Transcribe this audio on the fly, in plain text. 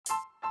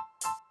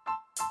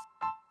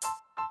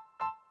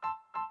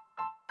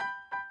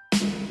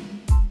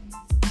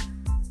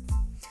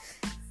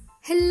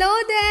Hello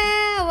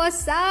there,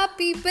 what's up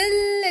people?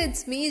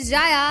 It's me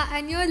Jaya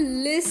and you're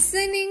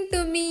listening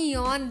to me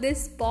on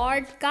this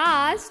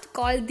podcast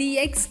called the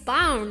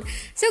EXPOUND.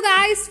 So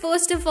guys,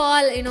 first of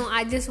all,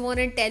 I just want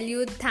to tell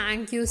you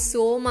thank you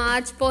so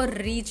much for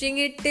reaching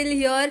it till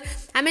here.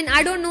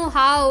 I don't know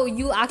how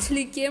you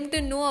actually came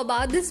to know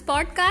about this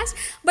podcast,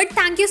 but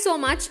thank you so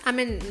much.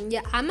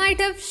 I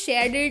might have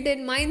shared it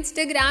in my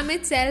Instagram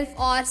itself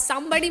or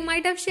somebody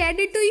might have shared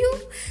it to you.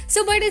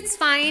 But it's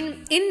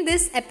fine. In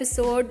this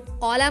episode,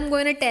 all I'm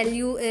going to tell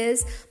you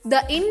is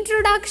the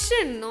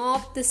introduction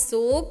of the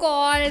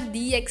so-called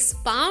the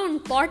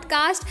EXPOUND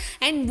podcast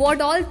and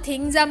what all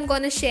things I'm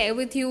going to share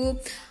with you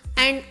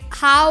and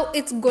how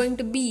it's going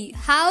to be,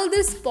 how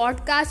this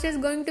podcast is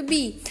going to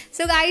be.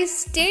 So guys,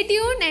 stay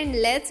tuned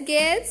and let's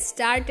get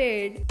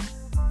started.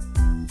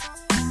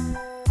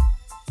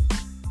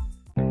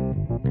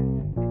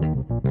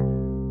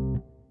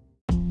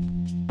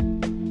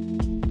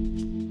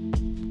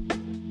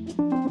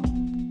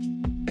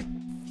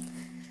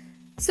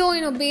 So,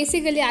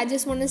 basically I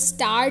just want to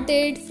start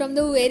it from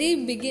the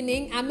very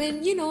beginning.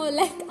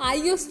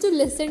 I used to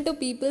listen to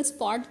people's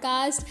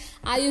podcasts.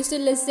 I used to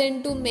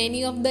listen to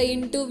many of the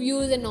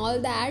interviews and all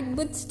that.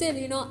 But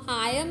still,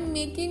 I am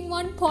making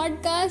one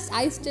podcast.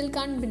 I still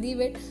can't believe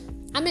it.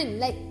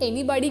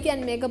 Anybody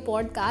can make a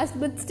podcast.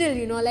 But still,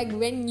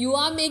 when you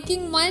are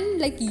making one,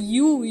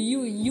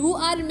 you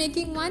are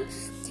making one,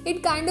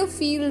 it kind of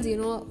feels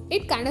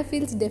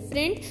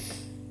different.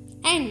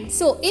 And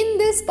so in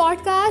this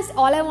podcast,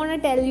 all I want to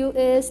tell you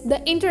is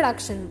the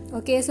introduction.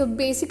 Okay, so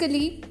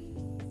basically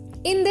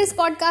in this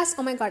podcast,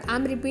 oh my god,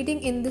 I'm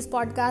repeating in this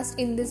podcast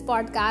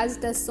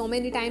so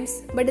many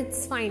times, but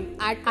it's fine.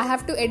 I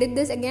have to edit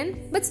this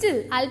again, but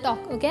still I'll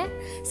talk, okay?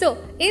 So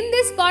in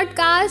this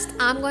podcast,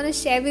 I'm going to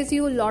share with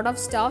you a lot of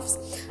stuffs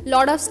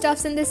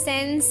in the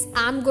sense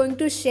I'm going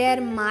to share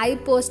my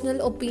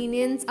personal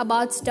opinions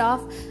about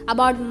stuff,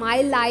 about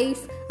my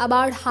life,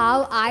 about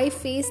how I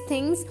face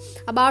things,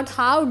 about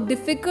how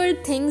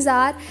difficult things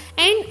are,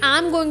 and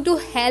I'm going to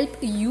help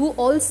you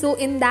also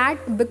in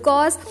that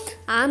because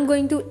I'm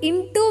going to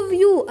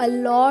interview a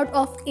lot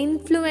of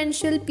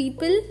influential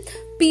people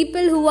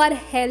who are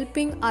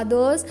helping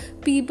others,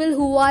 people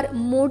who are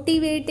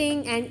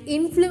motivating and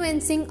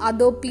influencing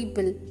other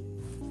people.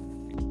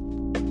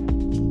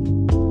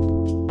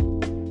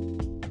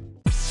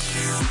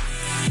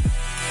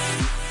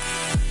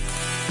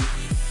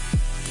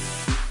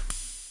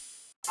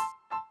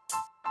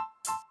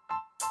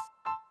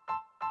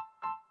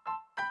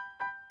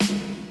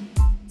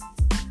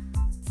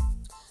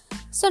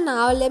 So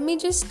now let me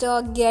just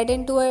get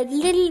into a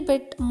little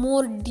bit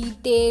more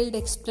detailed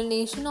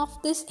explanation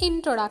of this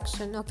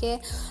introduction,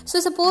 okay? So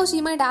suppose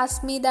you might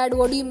ask me that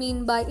what do you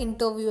mean by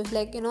interviews?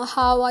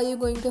 How are you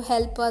going to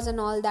help us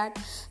and all that?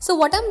 So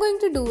what I'm going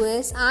to do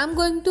is I'm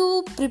going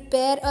to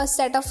prepare a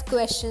set of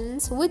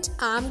questions which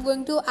I'm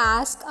going to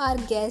ask our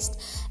guest,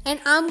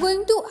 and I'm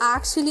going to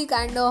actually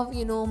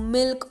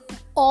milk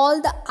all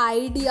the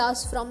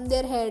ideas from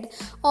their head,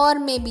 or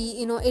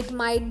maybe it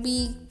might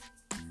be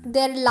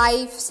their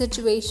life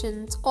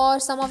situations or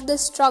some of the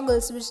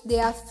struggles which they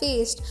have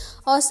faced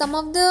or some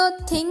of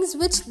the things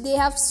which they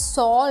have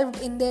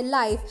solved in their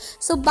life.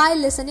 So by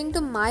listening to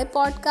my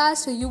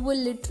podcast, you will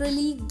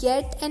literally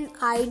get an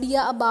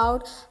idea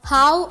about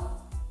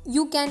how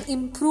you can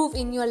improve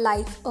in your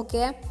life,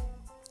 okay?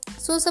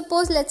 So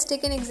suppose let's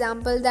take an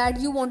example that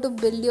you want to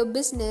build your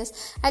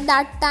business. At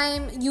that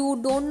time you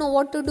don't know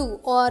what to do,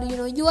 or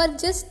you are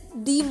just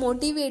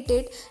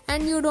demotivated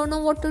and you don't know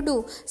what to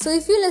do. So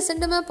if you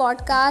listen to my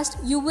podcast,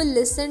 you will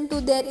listen to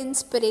their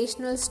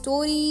inspirational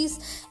stories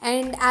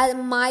and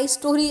my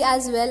story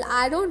as well.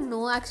 I don't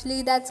know,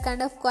 actually that's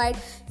kind of quite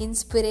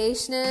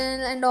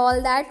inspirational and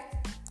all that.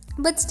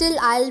 But still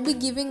I'll be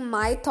giving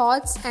my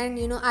thoughts and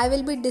I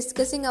will be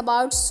discussing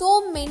about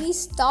so many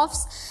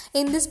stuffs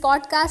in this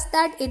podcast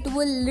that it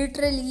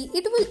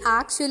will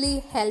actually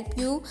help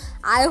you.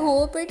 I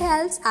hope it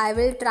helps. I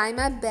will try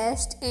my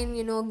best in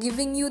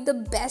giving you the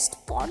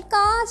best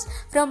podcast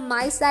from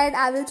my side.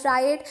 I will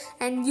try it,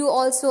 and you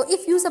also,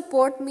 if you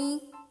support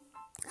me,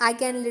 I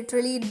can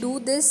literally do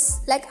this,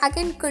 I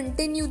can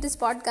continue this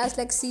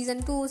podcast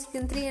season 2,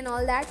 season 3 and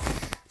all that.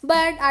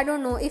 But I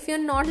don't know if you're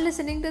not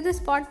listening to this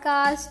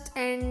podcast,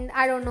 and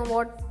I don't know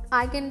what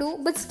I can do,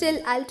 but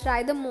still I'll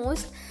try the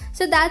most.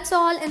 So that's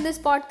all in this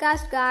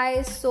podcast,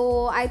 guys.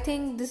 So I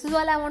think this is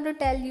all I want to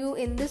tell you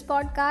in this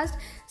podcast.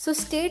 So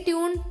stay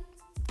tuned.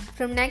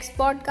 From next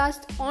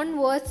podcast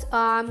onwards,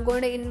 I'm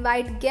going to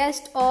invite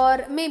guests,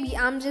 or maybe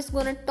I'm just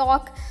going to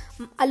talk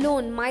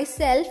alone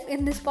myself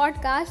in this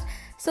podcast.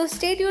 So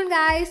stay tuned,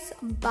 guys.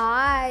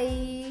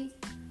 Bye.